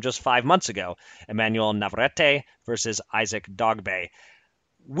fight from just 5 months ago, Emmanuel Navarrete versus Isaac Dogbe.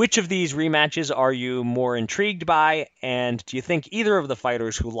 Which of these rematches are you more intrigued by, and do you think either of the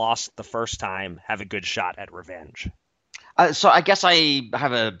fighters who lost the first time have a good shot at revenge? So I guess I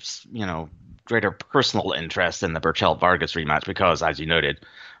have a greater personal interest in the Berchelt-Vargas rematch because, as you noted,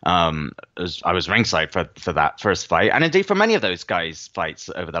 I was ringside for that first fight, and indeed for many of those guys' fights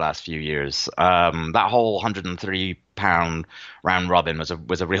over the last few years. That whole 103-pound round robin was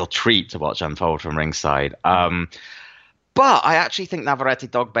a real treat to watch unfold from ringside. But I actually think Navarrete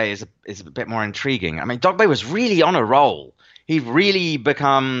Dogbe is a bit more intriguing. I mean, Dogbe was really on a roll. He'd really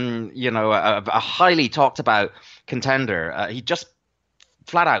become, a highly talked about contender. He just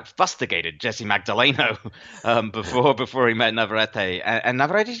flat out fustigated Jesse Magdaleno before he met Navarrete, and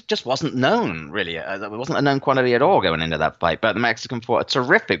Navarrete just wasn't known really. It wasn't a known quantity at all going into that fight. But the Mexican fought a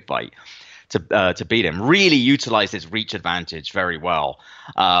terrific fight to beat him. Really utilized his reach advantage very well.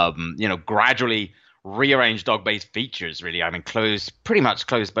 Gradually rearranged Dogbe's features, really. I mean, pretty much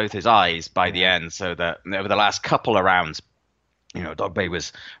closed both his eyes by the end, so that over the last couple of rounds,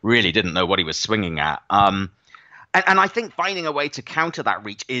 Dogbe really didn't know what he was swinging at. And I think finding a way to counter that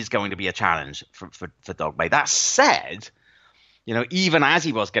reach is going to be a challenge for Dogbe. That said, even as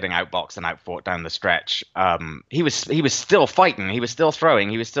he was getting outboxed and outfought down the stretch, he was still fighting, he was still throwing,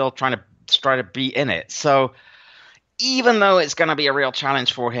 he was still trying to be in it. So even though it's going to be a real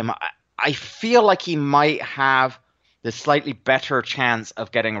challenge for him, I feel like he might have the slightly better chance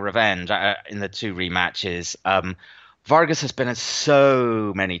of getting revenge in the 2 rematches. Vargas has been in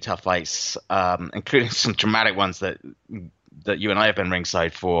so many tough fights, including some dramatic ones that you and I have been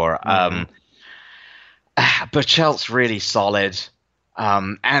ringside for. Burchell's really solid.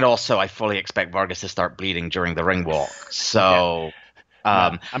 And also, I fully expect Vargas to start bleeding during the ring walk. So...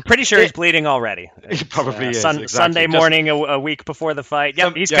 I'm pretty sure he's bleeding already. He probably is. Exactly. Sunday morning, a week before the fight.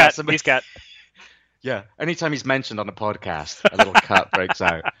 Yep, he's cut. He's cut. Yeah, anytime he's mentioned on a podcast, a little cut breaks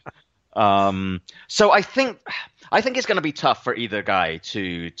out. So I think it's going to be tough for either guy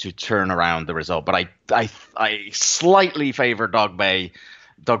to turn around the result, but I slightly favor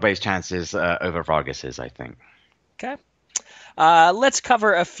Dogbei's chances over Vargas's, I think. Okay. Let's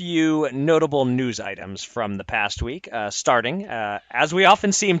cover a few notable news items from the past week, starting, as we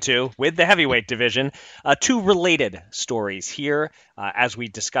often seem to, with the heavyweight division. 2 related stories here. As we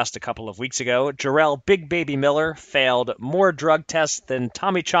discussed a couple of weeks ago, Jarrell Big Baby Miller failed more drug tests than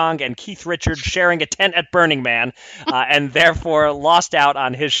Tommy Chong and Keith Richards sharing a tent at Burning Man, and therefore lost out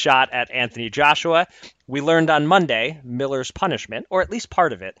on his shot at Anthony Joshua. We learned on Monday Miller's punishment, or at least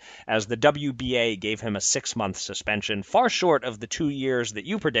part of it, as the WBA gave him a 6-month suspension, far short of the 2 years that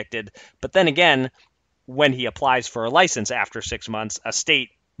you predicted. But then again, when he applies for a license after 6 months, a state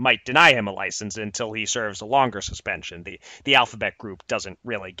might deny him a license until he serves a longer suspension. The Alphabet Group doesn't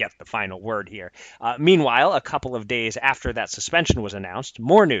really get the final word here. Meanwhile, a couple of days after that suspension was announced,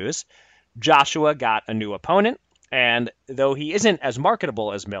 more news. Joshua got a new opponent, and though he isn't as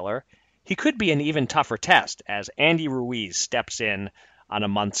marketable as Miller, he could be an even tougher test as Andy Ruiz steps in on a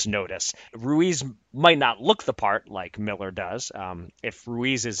month's notice. Ruiz might not look the part like Miller does. If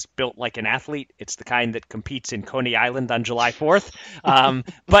Ruiz is built like an athlete, it's the kind that competes in Coney Island on July 4th.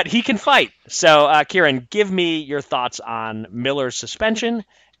 But he can fight. So, Kieran, give me your thoughts on Miller's suspension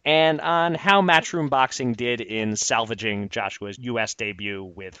and on how Matchroom Boxing did in salvaging Joshua's U.S. debut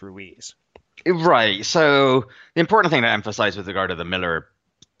with Ruiz. Right. So the important thing to emphasize with regard to the Miller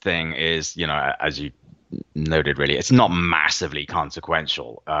thing is, as you noted, really, it's not massively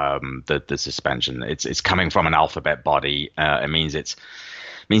consequential. The suspension, it's coming from an Alphabet body. It means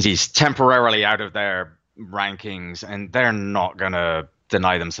he's temporarily out of their rankings, and they're not going to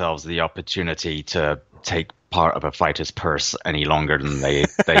deny themselves the opportunity to take part of a fighter's purse any longer than they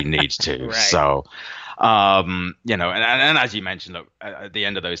need to. Right. So, and as you mentioned, look, at the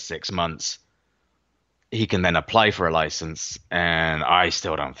end of those 6 months, he can then apply for a license, and I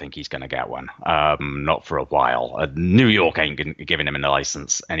still don't think he's going to get one. Not for a while. New York ain't giving him a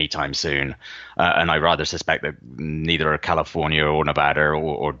license anytime soon, and I rather suspect that neither California or Nevada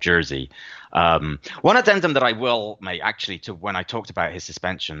or Jersey. One addendum that I will make, actually, to when I talked about his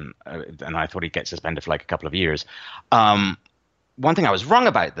suspension, and I thought he'd get suspended for like a couple of years. One thing I was wrong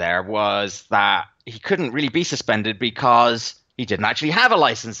about there was that he couldn't really be suspended because he didn't actually have a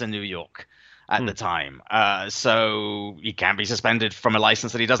license in New York at the time. So he can't be suspended from a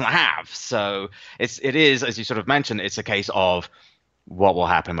license that he doesn't have. So it is, as you sort of mentioned, it's a case of what will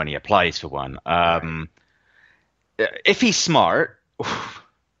happen when he applies for one. If he's smart,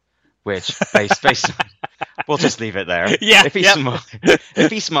 which we'll just leave it there. Yeah. If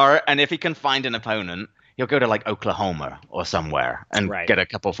he's smart and if he can find an opponent, he'll go to like Oklahoma or somewhere and get a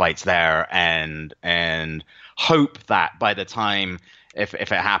couple fights there and hope that by the time if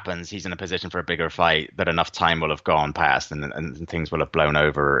it happens, he's in a position for a bigger fight, that enough time will have gone past and things will have blown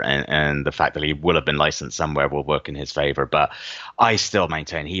over, and the fact that he will have been licensed somewhere will work in his favor. But I still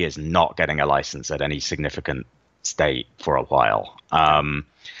maintain he is not getting a license at any significant state for a while. And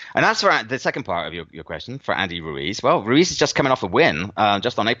that's for the second part of your question for Andy Ruiz. Well, Ruiz is just coming off a win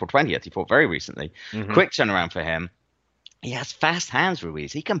just on April 20th. He fought very recently. Mm-hmm. Quick turnaround for him. He has fast hands,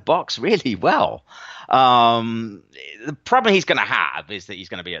 Ruiz. He can box really well. The problem he's going to have is that he's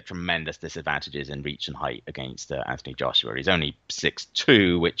going to be at tremendous disadvantages in reach and height against Anthony Joshua. He's only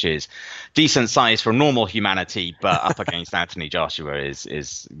 6'2", which is decent size for normal humanity, but up against Anthony Joshua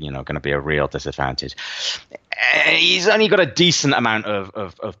is going to be a real disadvantage. He's only got a decent amount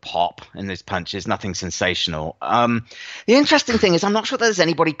of pop in his punches, nothing sensational. The interesting thing is I'm not sure there's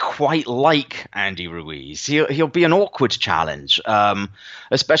anybody quite like Andy Ruiz. He'll be an awkward challenge,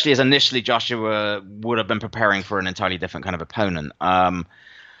 especially as initially Joshua would have been preparing for an entirely different kind of opponent.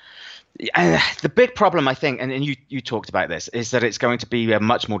 The big problem, I think, and you talked about this, is that it's going to be a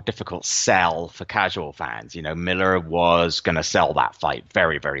much more difficult sell for casual fans. Miller was going to sell that fight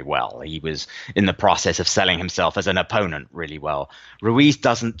very, very well. He was in the process of selling himself as an opponent really well. Ruiz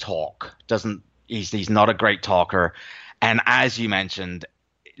doesn't talk, he's not a great talker. And as you mentioned,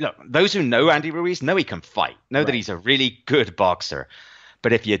 look, those who know Andy Ruiz know he can fight, know that he's a really good boxer.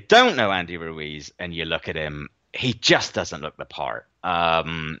 But if you don't know Andy Ruiz and you look at him, he just doesn't look the part.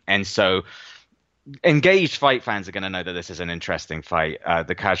 And so engaged fight fans are going to know that this is an interesting fight.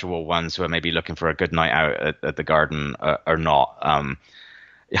 The casual ones who are maybe looking for a good night out at the Garden are not.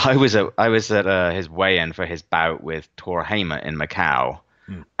 I was at his weigh-in for his bout with Tor Heima in Macau,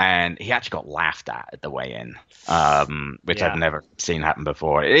 and he actually got laughed at the weigh-in, which I've never seen happen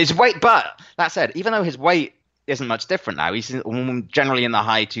before. His weight, but that said, even though his weight isn't much different now, he's generally in the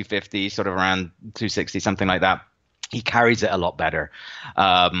high 250s, sort of around 260, something like that. He carries it a lot better.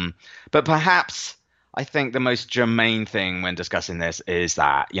 But perhaps I think the most germane thing when discussing this is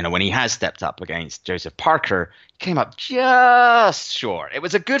that, when he has stepped up against Joseph Parker, he came up just short. It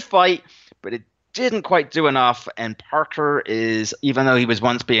was a good fight, but it didn't quite do enough. And Parker is, even though he was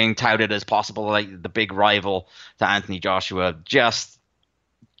once being touted as possible like the big rival to Anthony Joshua, just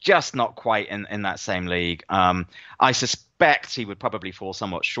not quite in that same league. I suspect he would probably fall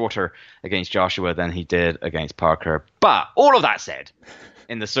somewhat shorter against Joshua than he did against Parker. But all of that said,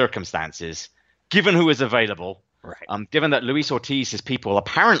 in the circumstances, given who is available, given that Luis Ortiz's people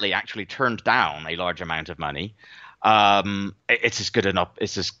apparently actually turned down a large amount of money, it's as good enough.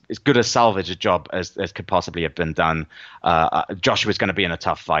 It's as good a salvage a job as could possibly have been done. Joshua's going to be in a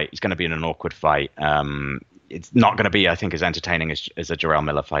tough fight. He's going to be in an awkward fight. It's not going to be, I think, as entertaining as a Jarrell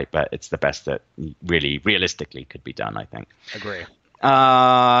Miller fight, but it's the best that really realistically could be done, I think. Agree.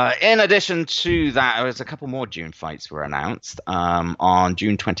 In addition to that, there was a couple more June fights were announced. On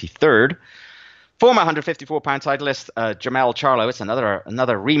June 23rd, former 154-pound titleist Jermell Charlo, it's another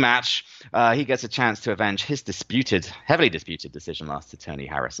rematch. He gets a chance to avenge his heavily disputed decision loss to Tony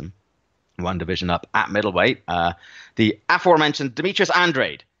Harrison. One division up at middleweight. The aforementioned Demetrius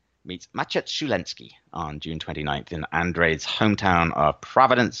Andrade meets Maciej Szulensky on June 29th in Andrade's hometown of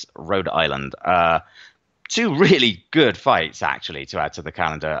Providence, Rhode Island. Two really good fights, actually, to add to the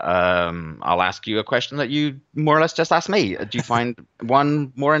calendar. I'll ask you a question that you more or less just asked me. Do you find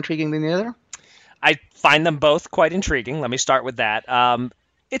one more intriguing than the other? I find them both quite intriguing. Let me start with that.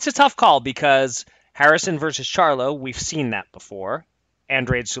 It's a tough call because Harrison versus Charlo, we've seen that before.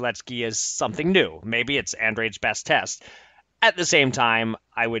 Andrade Szulensky is something new. Maybe it's Andrade's best test. At the same time,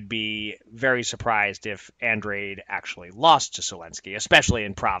 I would be very surprised if Andrade actually lost to Szulensky, especially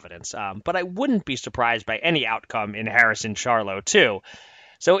in Providence. But I wouldn't be surprised by any outcome in Harrison-Charlo, too.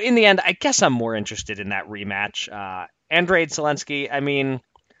 So in the end, I guess I'm more interested in that rematch. Andrade Szulensky,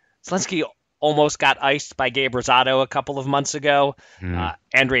 Szulensky almost got iced by Gabe Rosado a couple of months ago.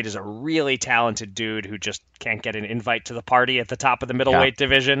 Andrade is a really talented dude who just can't get an invite to the party at the top of the middleweight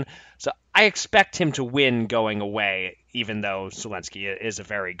division. So I expect him to win going away, even though Szulensky is a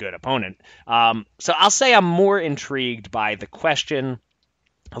very good opponent. So I'll say I'm more intrigued by the question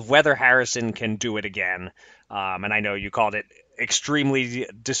of whether Harrison can do it again. And I know you called it extremely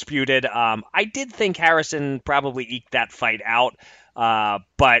disputed. I did think Harrison probably eked that fight out,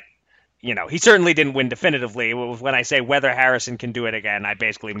 but he certainly didn't win definitively. When I say whether Harrison can do it again, I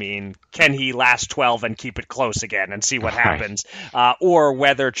basically mean, can he last 12 and keep it close again and see what happens? Or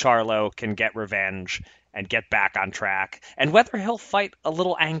whether Charlo can get revenge and get back on track, and whether he'll fight a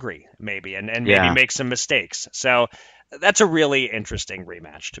little angry, maybe, and maybe make some mistakes. So that's a really interesting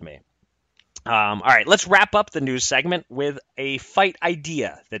rematch to me. All right, let's wrap up the news segment with a fight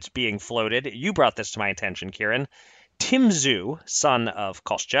idea that's being floated. You brought this to my attention, Kieran. Tim Tszyu, son of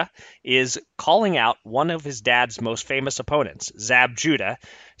Kostya, is calling out one of his dad's most famous opponents, Zab Judah,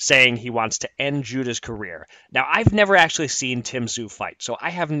 saying he wants to end Judah's career. Now, I've never actually seen Tim Tszyu fight, so I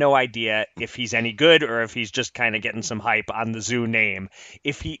have no idea if he's any good or if he's just kind of getting some hype on the Tszyu name.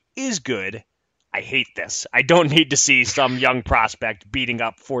 If he is good, I hate this. I don't need to see some young prospect beating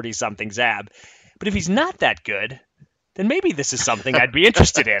up 40-something Zab. But if he's not that good, then maybe this is something I'd be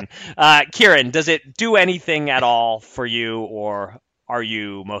interested in. Kieran, does it do anything at all for you, or are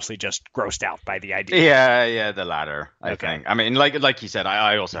you mostly just grossed out by the idea? Yeah, the latter, I think. I mean, like you said,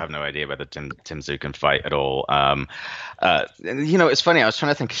 I also have no idea whether Tim Tszyu can fight at all. It's funny, I was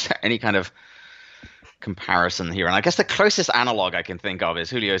trying to think, is there any kind of comparison here? And I guess the closest analog I can think of is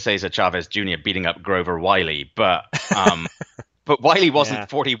Julio Cesar Chavez Jr. beating up Grover Wiley, but Wiley wasn't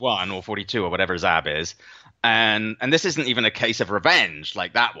 41 or 42 or whatever Zab is. And this isn't even a case of revenge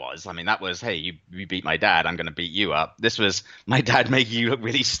like that was. I mean, that was, hey, you beat my dad, I'm going to beat you up. This was my dad making you look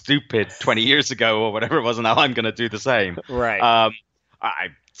really stupid 20 years ago or whatever it was, and now I'm going to do the same. Right.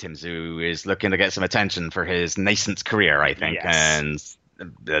 Tim Tszyu is looking to get some attention for his nascent career, I think. Yes. And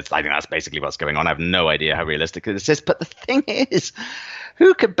I think that's basically what's going on. I have no idea how realistic this is. But the thing is,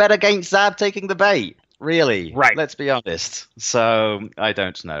 who could bet against Zab taking the bait? Really? Right. Let's be honest. So I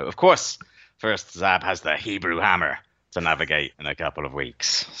don't know. Of course, first Zab has the Hebrew hammer to navigate in a couple of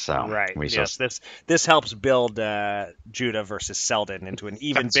weeks. So right. We yes. This helps build Judah versus Selden into an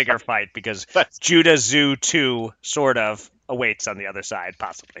even bigger fight because Judah Tszyu 2 sort of awaits on the other side,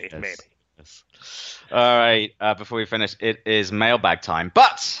 possibly, maybe. Yes. All right. Before we finish, it is mailbag time.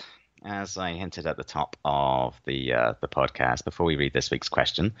 But as I hinted at the top of the podcast, before we read this week's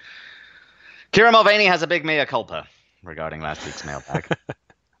question, Kieran Mulvaney has a big mea culpa regarding last week's mailbag.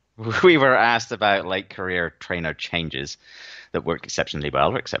 We were asked about late career trainer changes that work exceptionally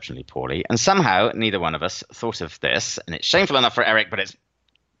well or exceptionally poorly, and somehow neither one of us thought of this, and it's shameful enough for Eric, but it's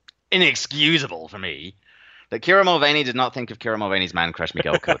inexcusable for me, that Kieran Mulvaney did not think of Kieran Mulvaney's man crush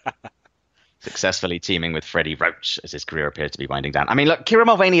Miguel Cotto, successfully teaming with Freddie Roach as his career appears to be winding down. I mean, look, Kieran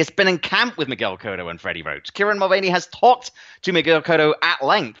Mulvaney has been in camp with Miguel Cotto and Freddie Roach. Kieran Mulvaney has talked to Miguel Cotto at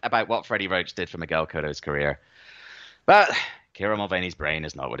length about what Freddie Roach did for Miguel Cotto's career. But Kieran Mulvaney's brain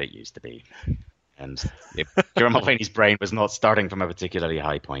is not what it used to be. And Kieran Mulvaney's brain was not starting from a particularly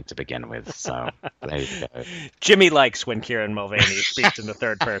high point to begin with. So there you go. Jimmy likes when Kieran Mulvaney speaks in the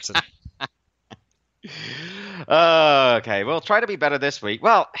third person. Okay, we'll try to be better this week.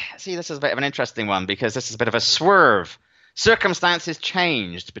 Well, see, this is a bit of an interesting one because this is a bit of a swerve. Circumstances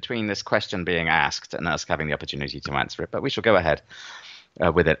changed between this question being asked and us having the opportunity to answer it, but we shall go ahead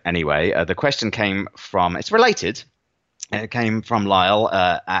with it anyway. The question came from, it's related. It came from Lyle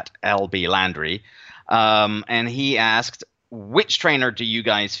at LB Landry, and he asked, which trainer do you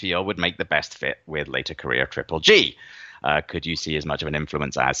guys feel would make the best fit with later career Triple G? Could you see as much of an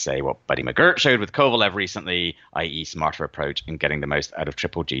influence as, say, what Buddy McGirt showed with Kovalev recently, i.e. smarter approach in getting the most out of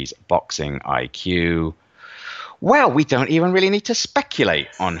Triple G's boxing IQ? Well, we don't even really need to speculate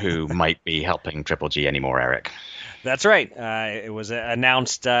on who might be helping Triple G anymore, Eric. That's right. It was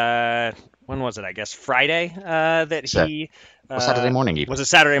announced, when was it? I guess Friday that he... Saturday morning, even. Was it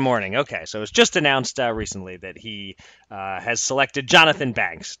Saturday morning? Okay, so it was just announced recently that he has selected Jonathan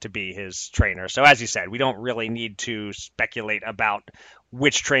Banks to be his trainer. So as you said, we don't really need to speculate about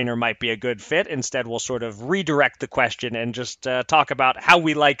which trainer might be a good fit. Instead, we'll sort of redirect the question and just talk about how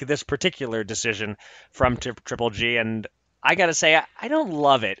we like this particular decision from Triple G. And I got to say, I don't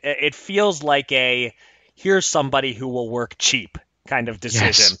love it. It feels like here's somebody who will work cheap kind of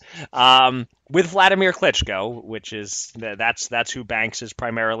decision. Yes. With Vladimir Klitschko, which is that's who Banks is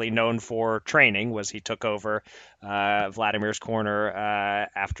primarily known for training, was he took over Vladimir's corner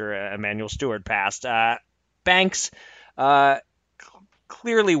after Emmanuel Stewart passed. Banks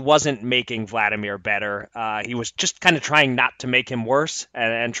clearly wasn't making Vladimir better. He was just kind of trying not to make him worse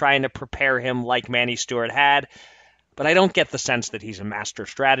and trying to prepare him like Manny Stewart had. But I don't get the sense that he's a master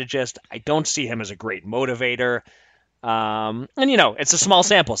strategist. I don't see him as a great motivator. And, it's a small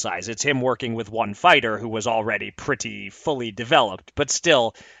sample size. It's him working with one fighter who was already pretty fully developed. But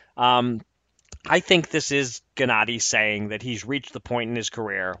still, I think this is Gennady saying that he's reached the point in his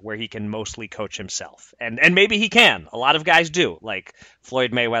career where he can mostly coach himself. And maybe he can. A lot of guys do, like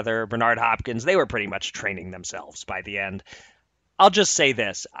Floyd Mayweather, Bernard Hopkins. They were pretty much training themselves by the end. I'll just say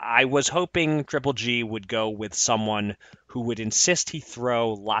this. I was hoping Triple G would go with someone who would insist he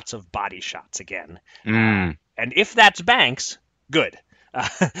throw lots of body shots again. And if that's Banks, good.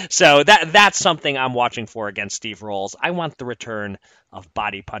 So that's something I'm watching for against Steve Rolls. I want the return of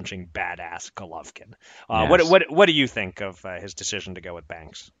body-punching badass Golovkin. Yes. What do you think of his decision to go with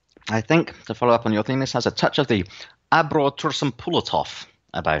Banks? I think, to follow up on your theme, this has a touch of the Abro Tursumpulotov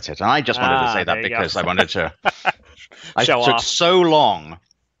about it. And I just wanted to say that because I wanted to... I took so long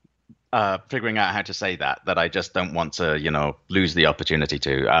figuring out how to say that I just don't want to, lose the opportunity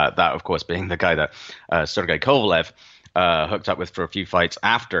to. That, of course, being the guy that Sergey Kovalev hooked up with for a few fights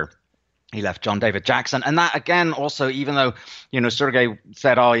after he left John David Jackson. And that, again, also, even though, Sergey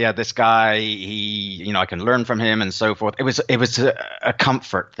said, oh, yeah, this guy, he, I can learn from him and so forth. It was a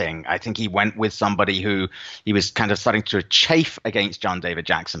comfort thing. I think he went with somebody who he was kind of starting to chafe against John David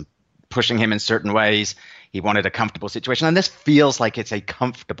Jackson, pushing him in certain ways. He wanted a comfortable situation, and this feels like it's a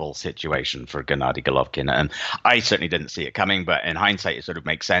comfortable situation for Gennady Golovkin. And I certainly didn't see it coming, but in hindsight, it sort of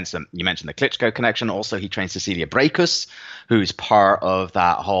makes sense. And you mentioned the Klitschko connection. Also, he trains Cecilia Brækhus, who's part of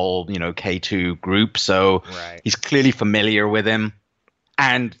that whole, K2 group. So He's clearly familiar with him.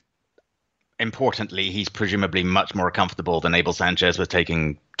 And importantly, he's presumably much more comfortable than Abel Sanchez with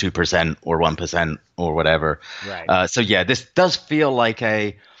taking 2% or 1% or whatever. Right. So yeah, this does feel like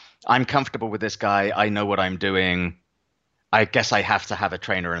I'm comfortable with this guy. I know what I'm doing. I guess I have to have a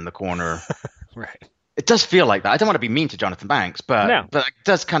trainer in the corner. Right. It does feel like that. I don't want to be mean to Jonathan Banks, but it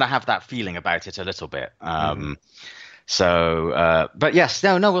does kind of have that feeling about it a little bit. So, but yes,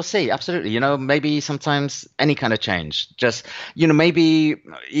 no, we'll see. Absolutely. Maybe sometimes any kind of change, just, maybe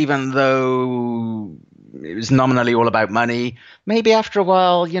even though it was nominally all about money, maybe after a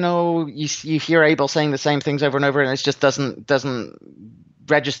while, you hear Abel saying the same things over and over and it just doesn't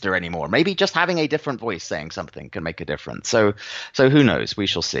register anymore. Maybe just having a different voice saying something can make a difference. So who knows? We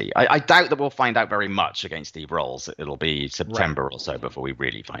shall see. I doubt that we'll find out very much against Steve Rolls. It'll be September or so before we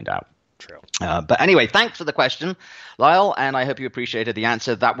really find out. True. But anyway, thanks for the question, Lyle, and I hope you appreciated the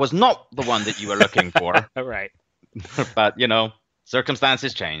answer. That was not the one that you were looking for. Right. But,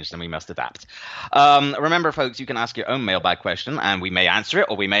 circumstances changed and we must adapt. Remember, folks, you can ask your own mailbag question and we may answer it,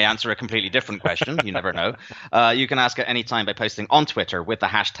 or we may answer a completely different question. You never know. You can ask at any time by posting on Twitter with the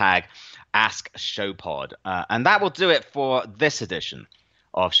hashtag AskShowPod. And that will do it for this edition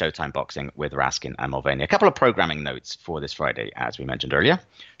of Showtime Boxing with Raskin and Mulvaney. A couple of programming notes for this Friday, as we mentioned earlier.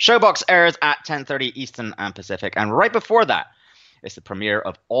 Showbox airs at 10:30 Eastern and Pacific. And right before that, it's the premiere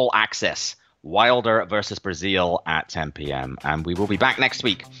of All Access, Wilder versus Brazil at 10 p.m. And we will be back next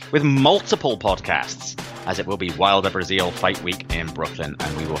week with multiple podcasts, as it will be Wilder Brazil Fight Week in Brooklyn.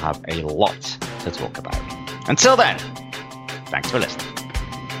 And we will have a lot to talk about. Until then, thanks for listening.